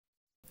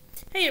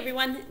Hey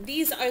everyone,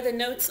 these are the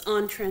notes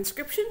on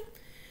transcription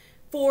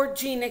for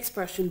gene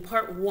expression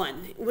part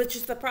 1, which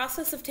is the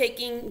process of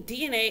taking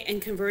DNA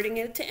and converting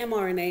it to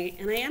mRNA,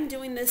 and I am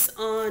doing this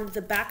on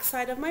the back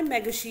side of my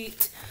mega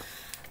sheet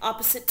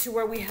opposite to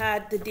where we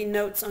had the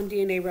notes on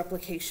DNA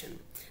replication.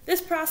 This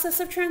process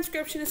of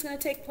transcription is going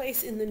to take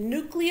place in the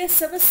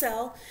nucleus of a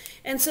cell,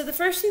 and so the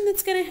first thing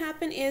that's going to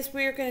happen is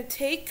we're going to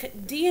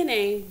take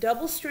DNA,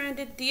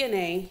 double-stranded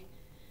DNA,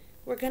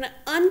 we're going to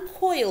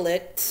uncoil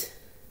it,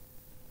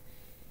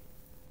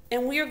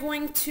 and we are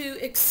going to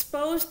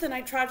expose the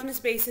nitrogenous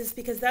bases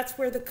because that's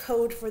where the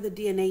code for the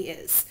DNA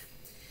is.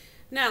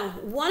 Now,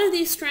 one of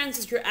these strands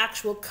is your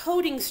actual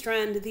coding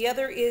strand. The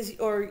other is,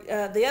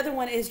 the other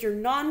one is your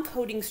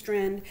non-coding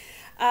strand.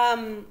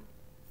 You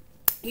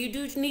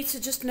do need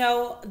to just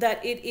know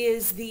that it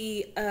is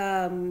the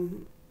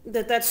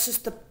that's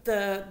just the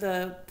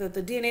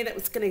DNA that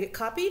was going to get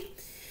copied.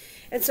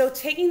 And so,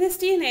 taking this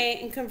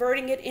DNA and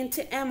converting it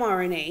into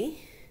mRNA,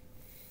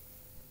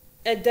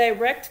 a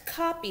direct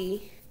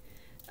copy.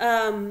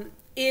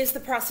 Is the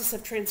process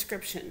of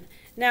transcription.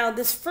 Now,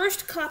 this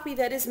first copy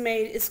that is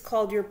made is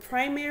called your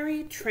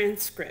primary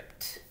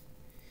transcript.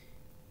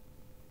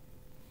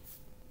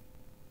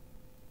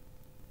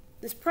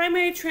 This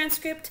primary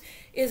transcript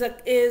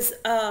is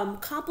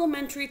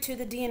complementary to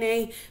the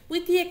DNA,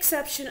 with the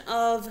exception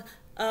of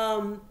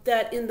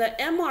that in the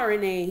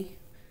mRNA,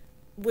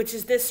 which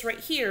is this right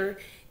here,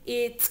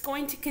 it's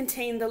going to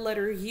contain the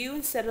letter U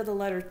instead of the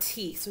letter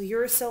T, so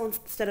uracil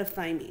instead of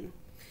thymine.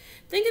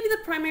 Think of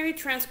the primary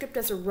transcript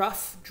as a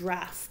rough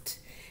draft.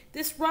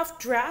 This rough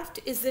draft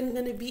is then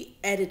going to be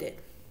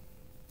edited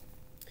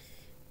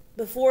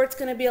before it's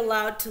going to be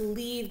allowed to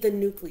leave the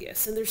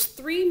nucleus. And there's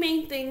three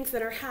main things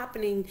that are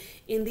happening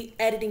in the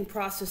editing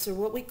process, or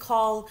what we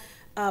call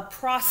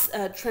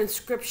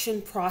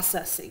transcription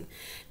processing.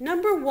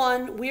 Number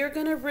one, we are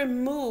going to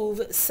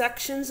remove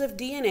sections of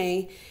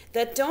DNA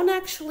that don't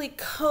actually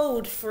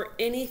code for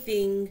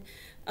anything,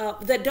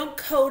 that don't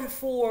code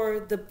for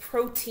the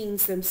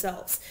proteins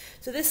themselves.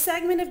 So this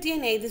segment of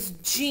DNA, this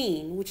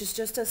gene, which is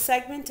just a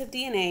segment of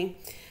DNA,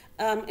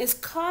 is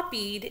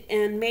copied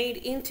and made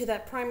into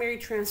that primary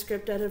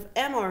transcript out of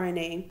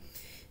mRNA.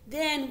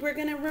 Then we're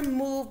going to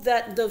remove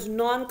those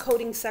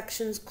non-coding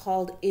sections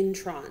called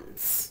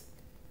introns.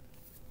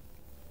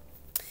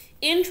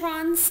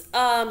 Introns,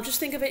 just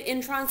think of it,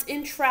 introns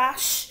in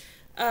trash.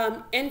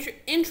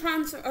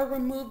 Introns are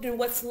removed, and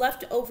what's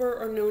left over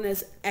are known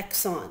as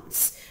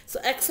exons. So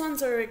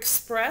exons are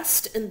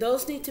expressed, and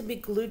those need to be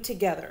glued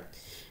together.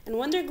 And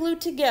when they're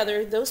glued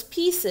together, those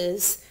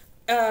pieces,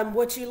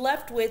 what you're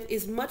left with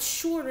is much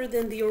shorter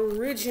than the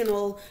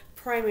original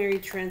primary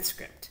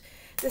transcript.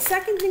 The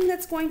second thing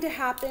that's going to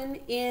happen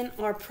in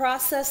our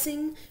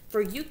processing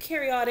for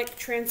eukaryotic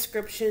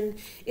transcription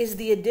is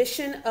the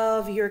addition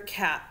of your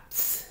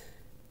caps.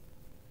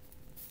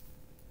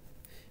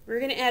 We're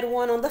going to add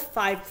one on the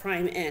 5'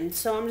 end.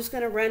 So I'm just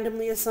going to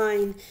randomly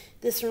assign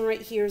this one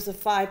right here as a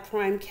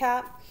 5'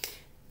 cap.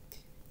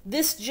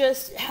 This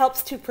just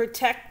helps to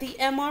protect the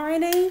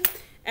mRNA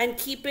and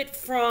keep it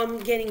from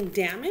getting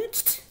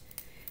damaged.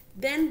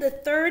 Then the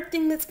third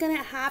thing that's going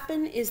to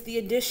happen is the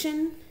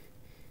addition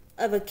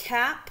of a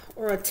cap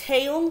or a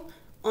tail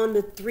on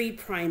the 3'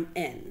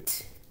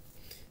 end.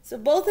 So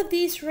both of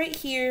these right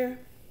here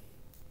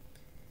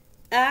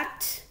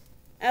act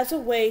as a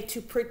way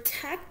to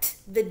protect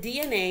the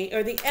DNA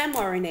or the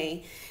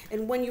mRNA.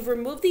 And when you've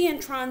removed the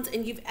introns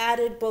and you've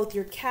added both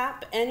your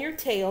cap and your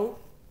tail,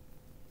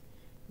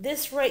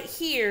 this right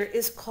here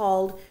is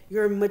called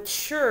your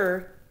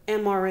mature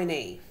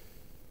mRNA.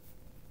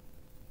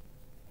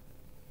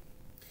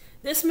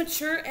 This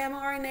mature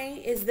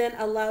mRNA is then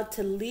allowed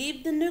to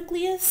leave the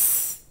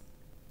nucleus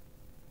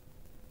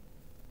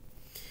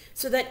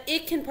so that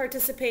it can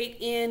participate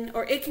in,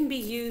 or it can be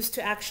used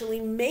to actually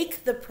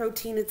make the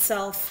protein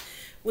itself,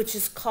 which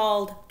is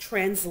called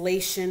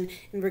translation,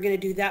 and we're going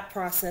to do that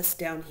process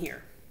down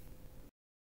here.